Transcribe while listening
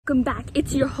welcome back.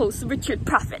 It's your host, Richard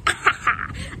Prophet.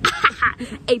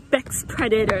 Apex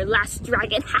Predator, Last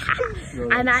Dragon.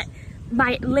 I'm at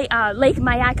my Lake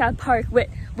Myakka Park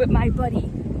with my buddy,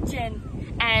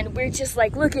 Jen. And we're just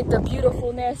like, look at the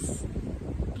beautifulness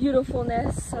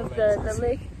of the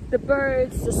lake. The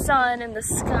birds, the sun, and the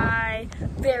sky.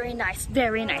 Very nice,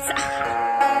 very nice.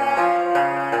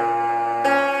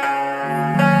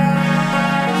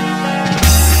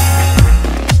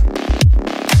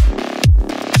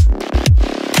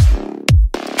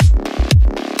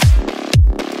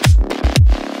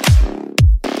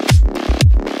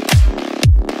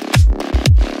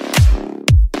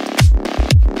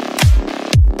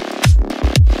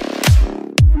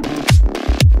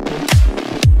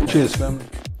 Cheers, family.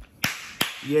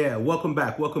 Yeah, welcome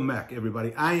back,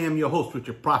 everybody. I am your host,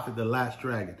 Richard Prophet, the Last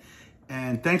Dragon.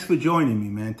 And thanks for joining me,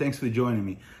 man. Thanks for joining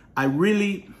me. I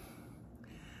was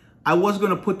going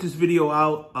to put this video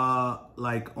out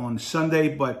like on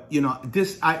Sunday, but you know,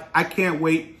 I can't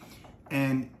wait.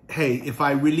 And hey, if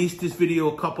I release this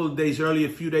video a couple of days early, a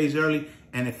few days early,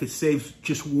 and if it saves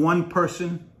just one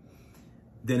person,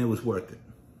 then it was worth it.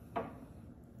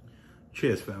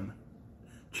 Cheers, family.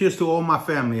 Cheers to all my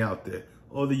family out there,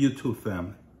 all the YouTube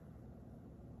family.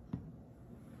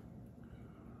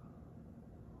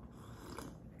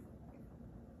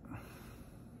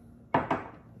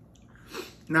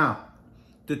 Now,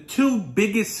 the two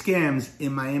biggest scams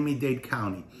in Miami-Dade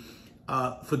County.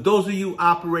 For those of you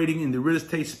operating in the real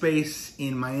estate space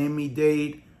in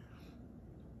Miami-Dade,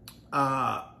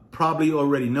 probably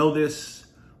already know this.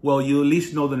 Well, you at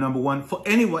least know the number one. For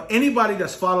anybody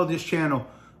that's followed this channel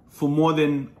for more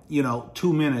than,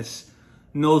 2 minutes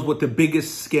knows what the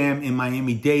biggest scam in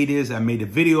Miami-Dade is. I made a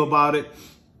video about it.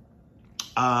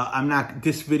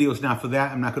 This video is not for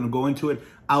that. I'm not going to go into it.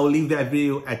 I'll leave that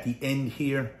video at the end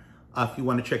here if you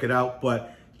want to check it out.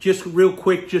 But just real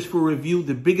quick, just for review,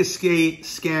 the biggest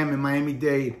scam in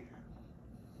Miami-Dade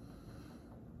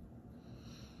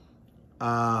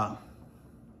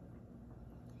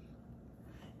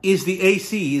is the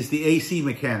AC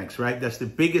mechanics, right? That's the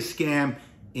biggest scam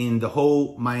in the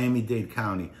whole Miami-Dade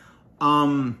County.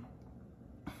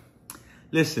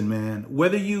 Listen, man,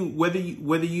 whether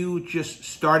you just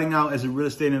starting out as a real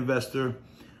estate investor,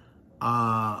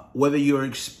 whether you're an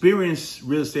experienced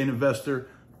real estate investor,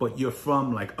 but you're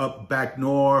from like up back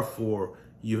north or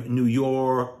you're New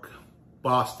York,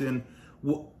 Boston,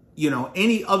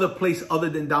 any other place other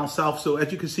than down south. So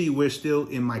as you can see, we're still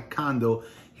in my condo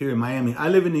here in Miami. I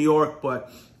live in New York,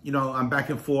 but I'm back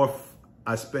and forth.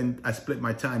 I split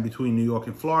my time between New York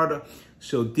and Florida.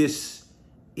 So this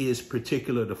is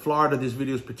particular to Florida. This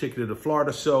video is particular to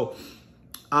Florida. So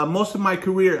most of my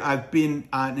career, I've been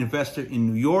an investor in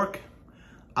New York.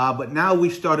 But now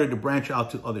we started to branch out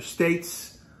to other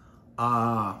states.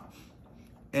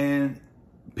 And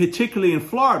particularly in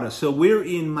Florida. So we're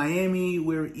in Miami,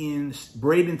 we're in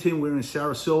Bradenton, we're in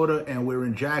Sarasota, and we're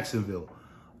in Jacksonville.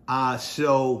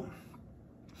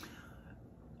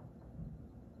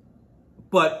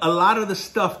 But a lot of the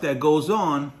stuff that goes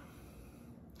on,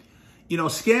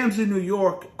 scams in New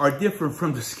York are different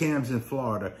from the scams in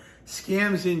Florida.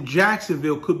 Scams in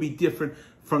Jacksonville could be different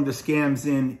from the scams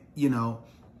in,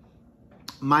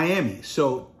 Miami.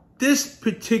 So this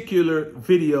particular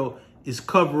video is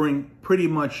covering pretty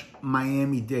much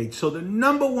Miami-Dade. So the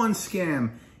number one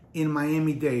scam in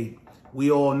Miami-Dade,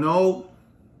 we all know,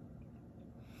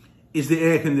 is the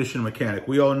air conditioner mechanic.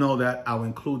 We all know that. I'll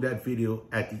include that video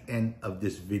at the end of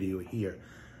this video here.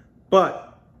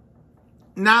 But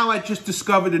now I just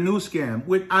discovered a new scam,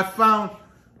 which I found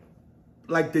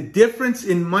like the difference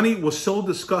in money was so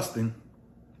disgusting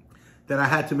that I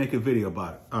had to make a video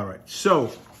about it. All right, so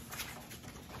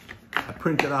I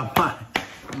printed out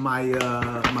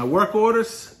my work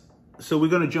orders. So we're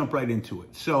gonna jump right into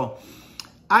it. So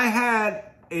I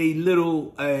had a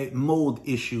little mold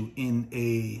issue in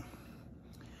a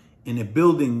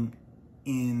building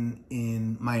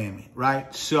in Miami,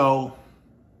 right? So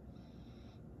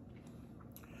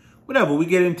whatever, we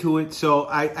get into it. So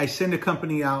I send a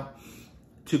company out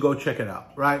to go check it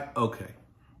out, right? Okay.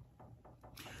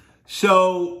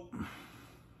 So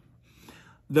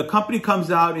the company comes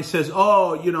out and says,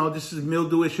 oh, this is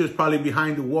mildew issue. It's probably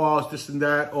behind the walls, this and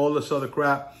that, all this other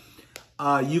crap.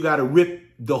 You got to rip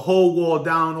the whole wall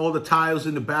down. All the tiles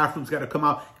in the bathrooms got to come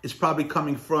out. It's probably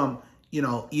coming from,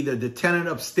 either the tenant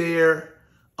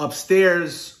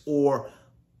upstairs or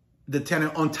the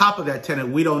tenant on top of that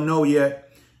tenant. We don't know yet.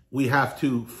 We have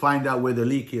to find out where the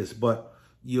leak is. But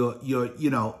you're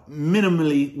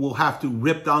minimally will have to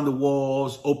rip down the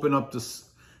walls, open up the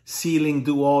ceiling,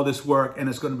 do all this work, and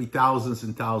it's going to be thousands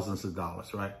and thousands of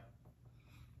dollars, right?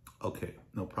 Okay,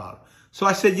 no problem. So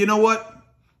I said, you know what?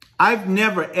 I've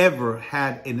never, ever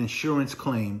had an insurance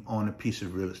claim on a piece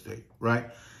of real estate, right?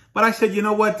 But I said, you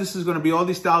know what? This is going to be all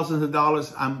these thousands of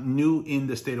dollars. I'm new in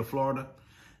the state of Florida.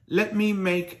 Let me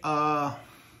make, let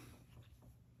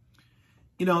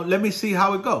me see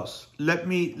how it goes. Let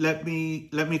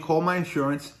me call my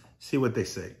insurance, see what they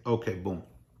say. Okay, boom.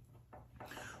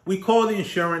 We call the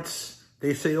insurance.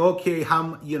 They say, okay,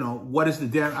 what is the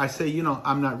damage? I say,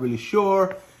 I'm not really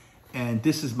sure. And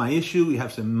this is my issue. We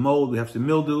have some mold, we have some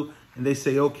mildew. And they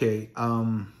say, okay,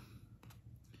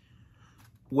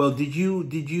 well, did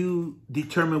you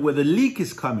determine where the leak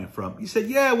is coming from? He said,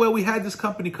 yeah, well, we had this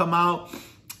company come out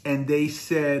and they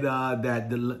said that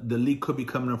the leak could be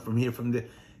coming up from here, from there.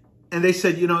 And they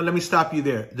said, let me stop you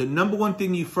there. The number one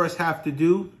thing you first have to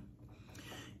do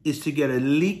is to get a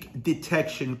leak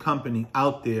detection company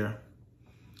out there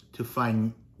to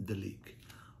find the leak.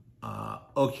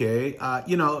 Okay,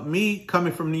 me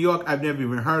coming from New York, I've never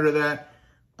even heard of that.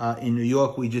 In New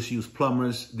York, we just use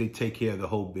plumbers. They take care of the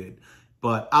whole bit.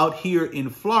 But out here in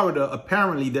Florida,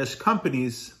 apparently there's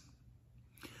companies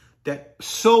that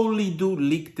solely do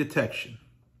leak detection.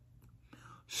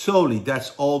 Solely,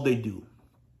 that's all they do.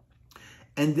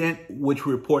 And then, which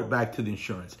report back to the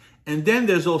insurance. And then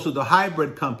there's also the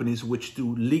hybrid companies which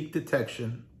do leak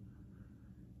detection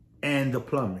and the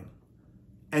plumbing.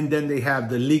 And then they have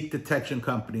the leak detection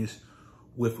companies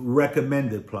with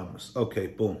recommended plumbers. Okay,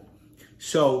 boom.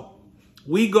 So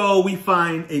we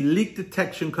find a leak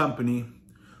detection company,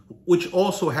 which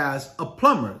also has a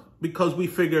plumber, because we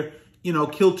figure,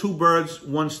 kill two birds,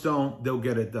 one stone, they'll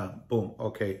get it done. Boom.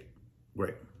 Okay,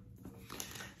 great.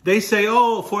 They say,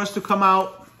 oh, for us to come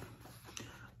out,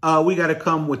 we got to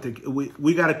come with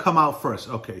we got to come out first.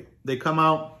 Okay, they come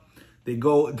out. They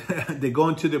go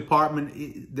into the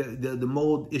apartment. The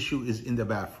mold issue is in the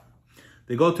bathroom.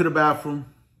 They go to the bathroom.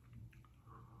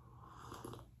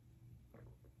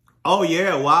 Oh,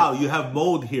 yeah, wow, you have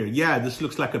mold here. Yeah, this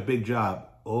looks like a big job.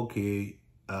 Okay,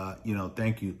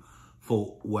 thank you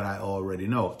for what I already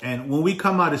know. And when we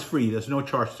come out, it's free. There's no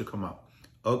charge to come out.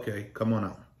 Okay, come on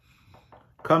out.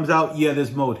 Comes out, yeah,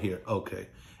 there's mold here. Okay.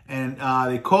 And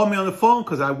they called me on the phone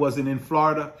because I wasn't in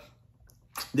Florida.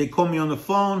 They called me on the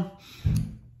phone.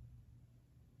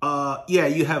 Yeah,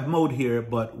 you have mold here,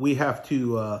 but we have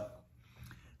to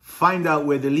find out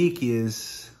where the leak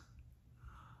is.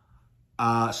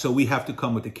 So we have to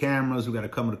come with the cameras. We got to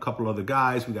come with a couple other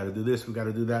guys. We got to do this. We got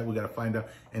to do that. We got to find out.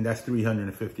 And that's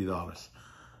 $350.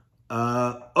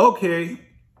 Okay.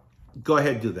 Go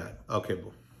ahead, do that. Okay,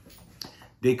 boom.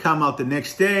 They come out the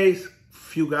next day.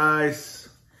 Few guys,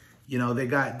 they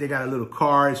got a little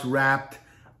cars wrapped.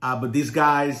 But these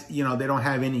guys, they don't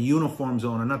have any uniforms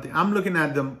on or nothing. I'm looking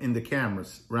at them in the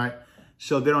cameras, right?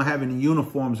 So they don't have any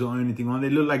uniforms or anything on. They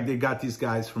look like they got these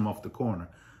guys from off the corner.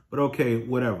 But okay,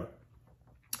 whatever.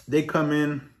 They come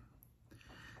in.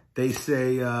 They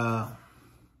say, they're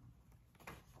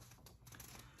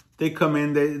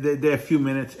a few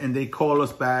minutes and they call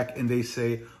us back and they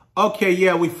say, okay,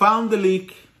 yeah, we found the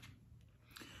leak.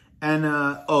 And,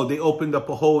 they opened up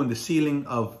a hole in the ceiling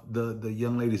of the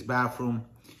young lady's bathroom.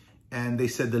 And they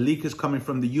said the leak is coming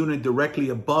from the unit directly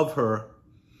above her.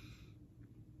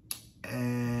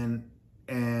 And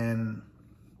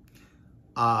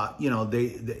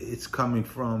it's coming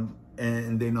from,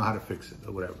 and they know how to fix it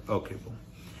or whatever. Okay, boom.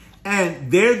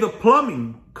 And they're the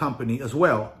plumbing company as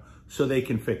well, so they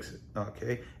can fix it,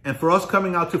 okay? And for us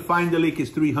coming out to find the leak is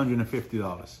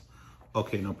 $350.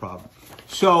 Okay, no problem.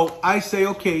 So I say,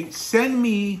 okay, send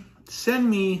me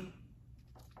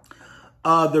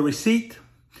the receipt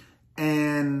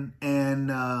and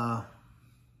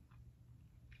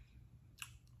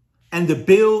the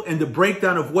bill and the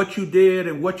breakdown of what you did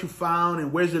and what you found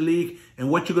and where's the leak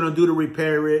and what you're going to do to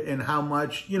repair it and how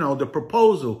much, the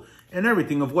proposal and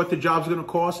everything of what the job's going to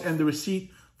cost and the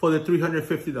receipt for the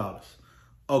 $350.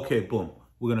 Okay, boom.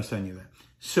 We're going to send you that.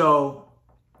 So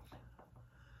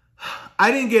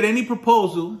I didn't get any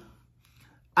proposal.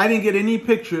 I didn't get any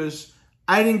pictures.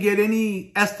 I didn't get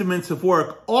any estimates of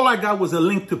work. All I got was a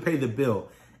link to pay the bill.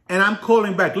 And I'm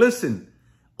calling back. Listen,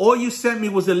 all you sent me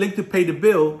was a link to pay the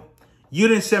bill. You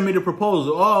didn't send me the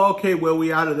proposal. Oh, okay, well,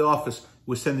 we're out of the office.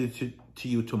 We'll send it to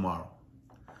you tomorrow.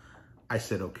 I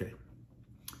said, okay.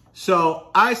 So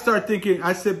I start thinking,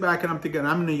 I sit back and I'm thinking,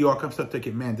 I'm in New York. I'm start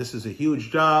thinking, man, this is a huge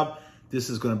job. This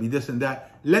is going to be this and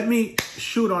that. Let me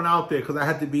shoot on out there because I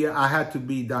had to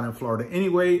be down in Florida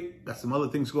anyway. Got some other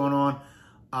things going on.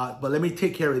 But let me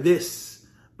take care of this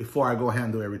before I go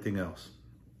handle everything else.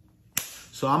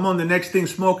 So I'm on the next thing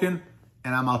smoking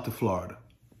and I'm out to Florida.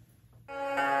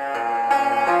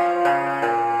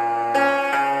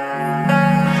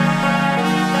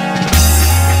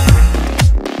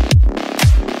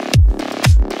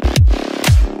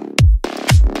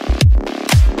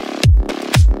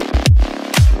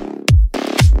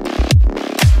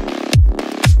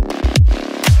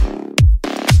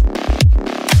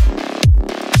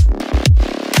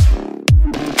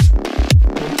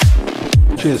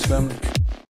 Cheers, family.